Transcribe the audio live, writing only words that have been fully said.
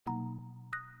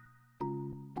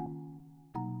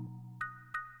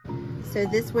So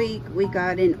this week we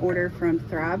got an order from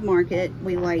Thrive Market.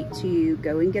 We like to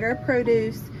go and get our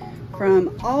produce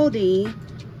from Aldi,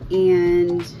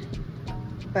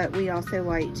 but we also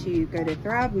like to go to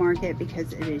Thrive Market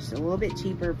because it is a little bit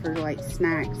cheaper for like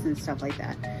snacks and stuff like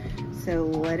that. So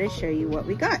let us show you what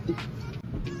we got.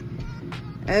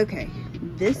 Okay,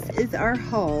 this is our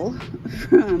haul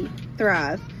from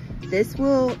Thrive.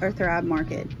 Thrive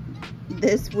Market.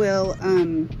 This will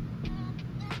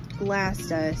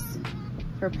last us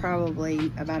for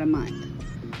probably about a month.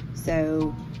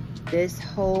 So this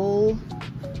whole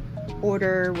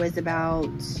order was about,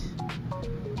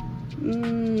 I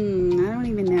don't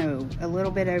even know, a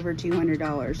little bit over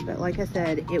 $200. But like I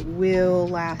said, it will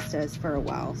last us for a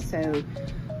while. So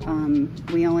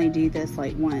we only do this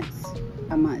like once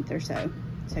a month or so.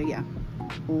 So yeah,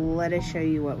 let us show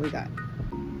you what we got.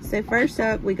 So first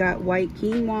up, we got white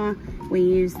quinoa. We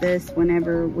use this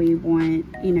whenever we want,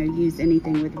 use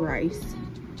anything with rice.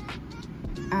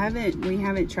 We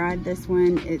haven't tried this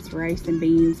one. It's rice and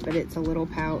beans, but it's a little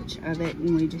pouch of it,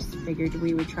 and we just figured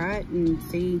we would try it and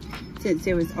see, since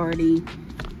it was already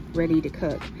ready to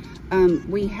cook.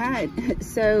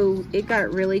 So it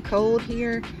got really cold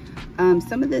here.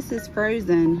 Some of this is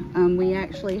frozen. We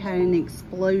actually had an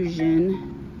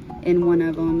explosion in one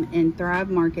of them, and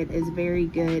Thrive Market is very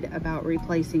good about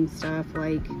replacing stuff,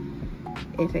 like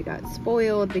if it got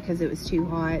spoiled because it was too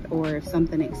hot, or if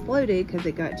something exploded because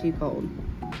it got too cold.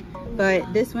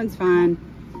 But this one's fine.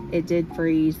 It did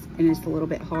freeze and it's a little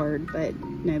bit hard, but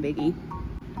no biggie.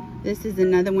 This is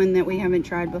another one that we haven't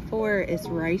tried before. It's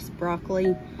rice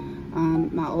broccoli.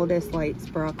 My oldest likes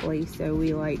broccoli, so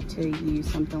we like to use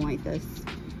something like this,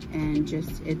 and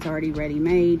it's already ready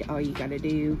made. All you gotta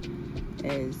do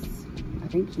is, I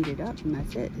think, heat it up, and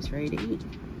that's it. It's ready to eat.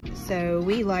 So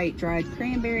we like dried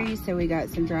cranberries, so we got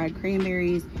some dried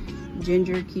cranberries,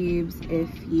 ginger cubes. If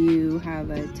you have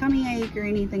a tummy ache or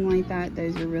anything like that,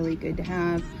 those are really good to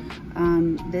have.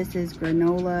 This is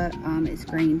granola. It's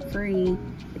grain-free.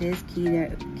 It is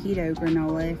keto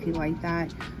granola, if you like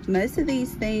that. Most of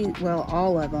these things, well,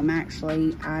 all of them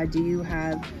actually. I do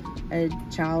have a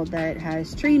child that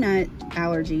has tree nut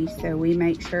allergy, so we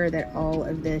make sure that all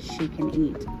of this she can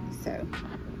eat. So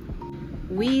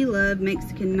we love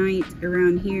Mexican night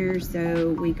around here, so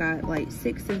we got like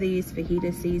 6 of these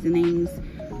fajita seasonings.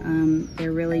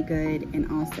 They're really good, and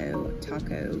also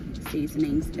taco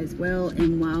seasonings as well.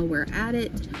 And while we're at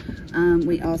it,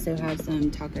 we also have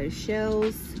some taco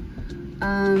shells,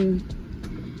 and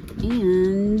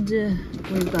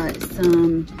we've got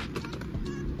some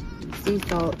sea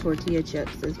salt tortilla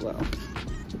chips as well.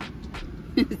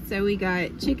 So we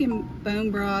got chicken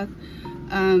bone broth.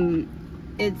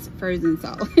 It's frozen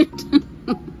solid.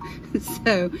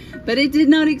 But it did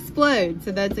not explode,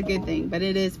 so that's a good thing. But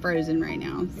it is frozen right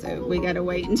now, so we gotta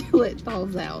wait until it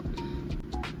thaws out.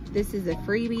 This is a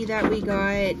freebie that we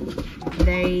got.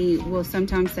 They will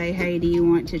sometimes say, hey, do you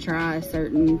want to try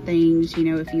certain things,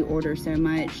 if you order so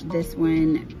much. This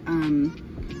one,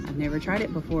 I've never tried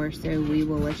it before, so we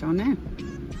will let y'all know.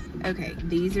 Okay,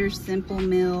 these are Simple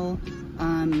Meal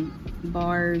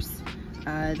bars.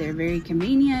 They're very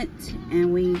convenient,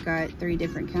 and we got 3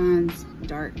 different kinds: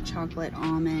 dark chocolate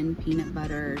almond, peanut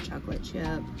butter, chocolate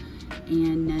chip,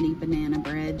 and nutty banana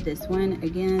bread. This one,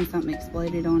 again, something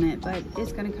exploded on it, but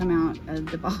it's gonna come out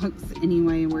of the box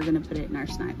anyway, and we're gonna put it in our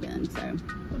snack bin. So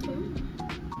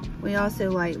we also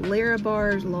like Laura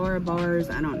bars,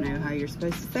 I don't know how you're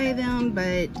supposed to say them,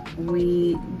 but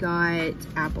we got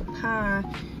apple pie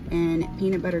and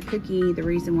peanut butter cookie. The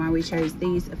reason why we chose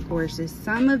these, of course, is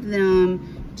some of them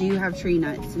do have tree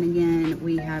nuts, and again,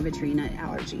 we have a tree nut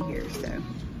allergy here. So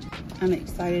I'm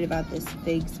excited about this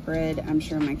fig spread. I'm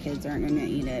sure my kids aren't gonna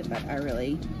eat it, but I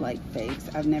really like figs.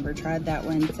 I've never tried that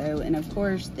one. So, and of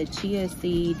course, the chia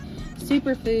seed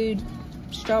superfood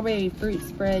strawberry fruit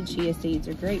spread. Chia seeds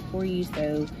are great for you,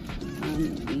 so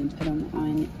you can put them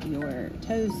on your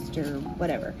toast or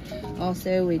whatever.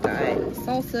 Also, we got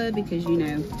salsa because,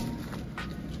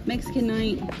 Mexican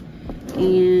night,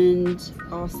 and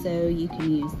also you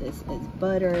can use this as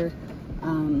butter,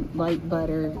 light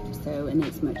butter, and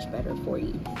it's much better for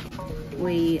you.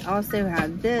 We also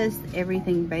have this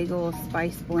everything bagel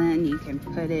spice blend. You can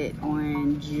put it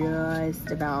on just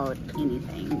about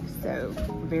anything, so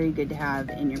very good to have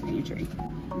in your pantry.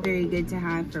 Very good to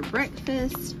have for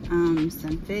breakfast.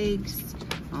 Some figs,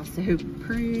 also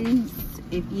prunes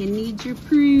if you need your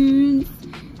prunes,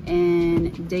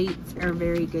 and dates are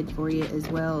very good for you as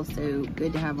well, so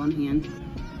good to have on hand.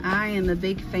 I am a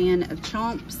big fan of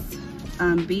Chomps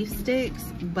beef sticks,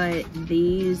 but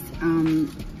these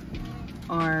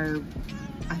are,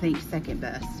 I think, second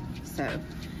best. So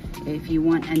if you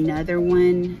want another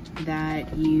one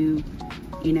that you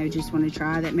know, just want to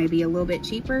try that may be a little bit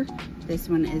cheaper, this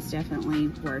one is definitely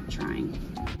worth trying.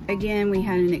 Again, we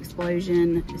had an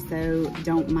explosion, so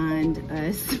don't mind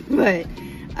us, but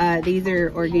these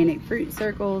are organic fruit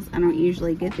circles. I don't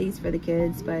usually get these for the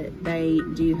kids, but they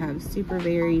do have super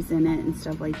berries in it and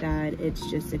stuff like that. It's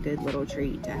just a good little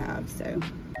treat to have. So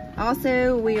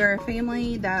also, we are a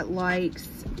family that likes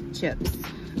chips.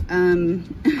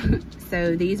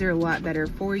 So these are a lot better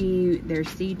for you. They're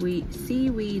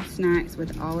seaweed snacks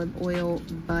with olive oil,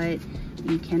 but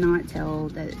you cannot tell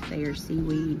that they are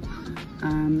seaweed.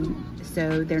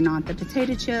 So they're not the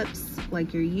potato chips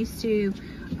like you're used to,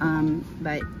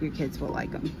 but your kids will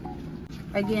like them.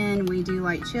 Again, we do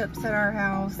like chips at our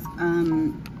house.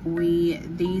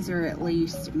 These are at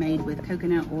least made with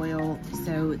coconut oil,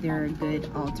 so they're a good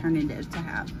alternative to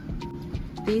have.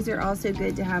 These are also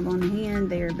good to have on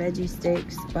hand. They are veggie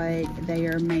sticks, but they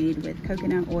are made with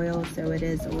coconut oil, so it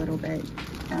is a little bit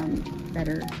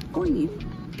better for you.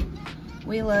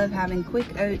 We love having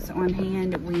quick oats on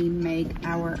hand. We make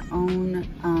our own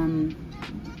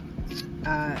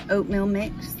oatmeal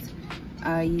mix.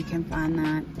 You can find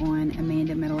that on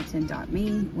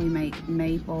amandamiddleton.me. We make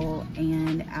maple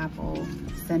and apple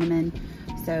cinnamon,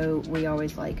 so we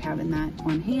always like having that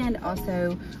on hand.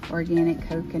 Also, organic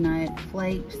coconut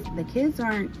flakes. The kids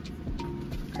aren't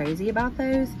crazy about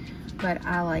those, but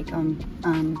I like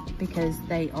them because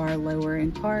they are lower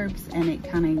in carbs, and it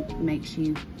kind of makes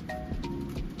you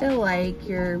feel like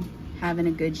you're having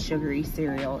a good sugary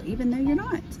cereal, even though you're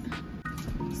not.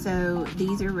 So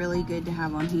these are really good to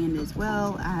have on hand as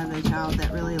well. I have a child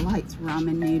that really likes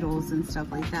ramen noodles and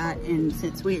stuff like that, and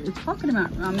since we are talking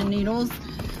about ramen noodles,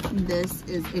 this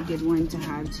is a good one to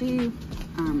have too.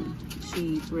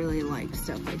 She really likes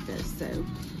stuff like this, so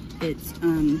it's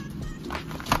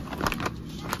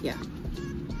yeah,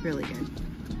 really good.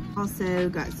 Also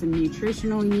got some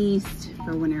nutritional yeast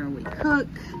for whenever we cook,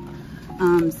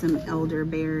 some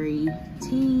elderberry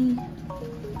tea,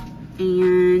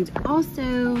 and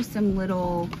also some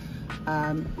little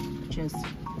just,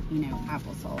 you know,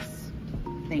 applesauce,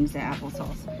 things of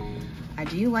applesauce. I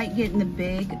do like getting the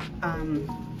big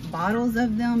bottles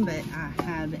of them, but I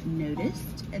have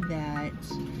noticed that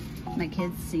my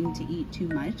kids seem to eat too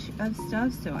much of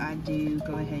stuff, so I do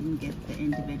go ahead and get the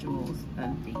individuals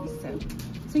of these.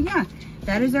 So yeah,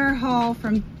 that is our haul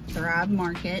from Thrive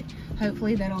Market.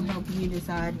 Hopefully that'll help you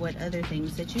decide what other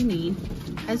things that you need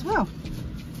as well.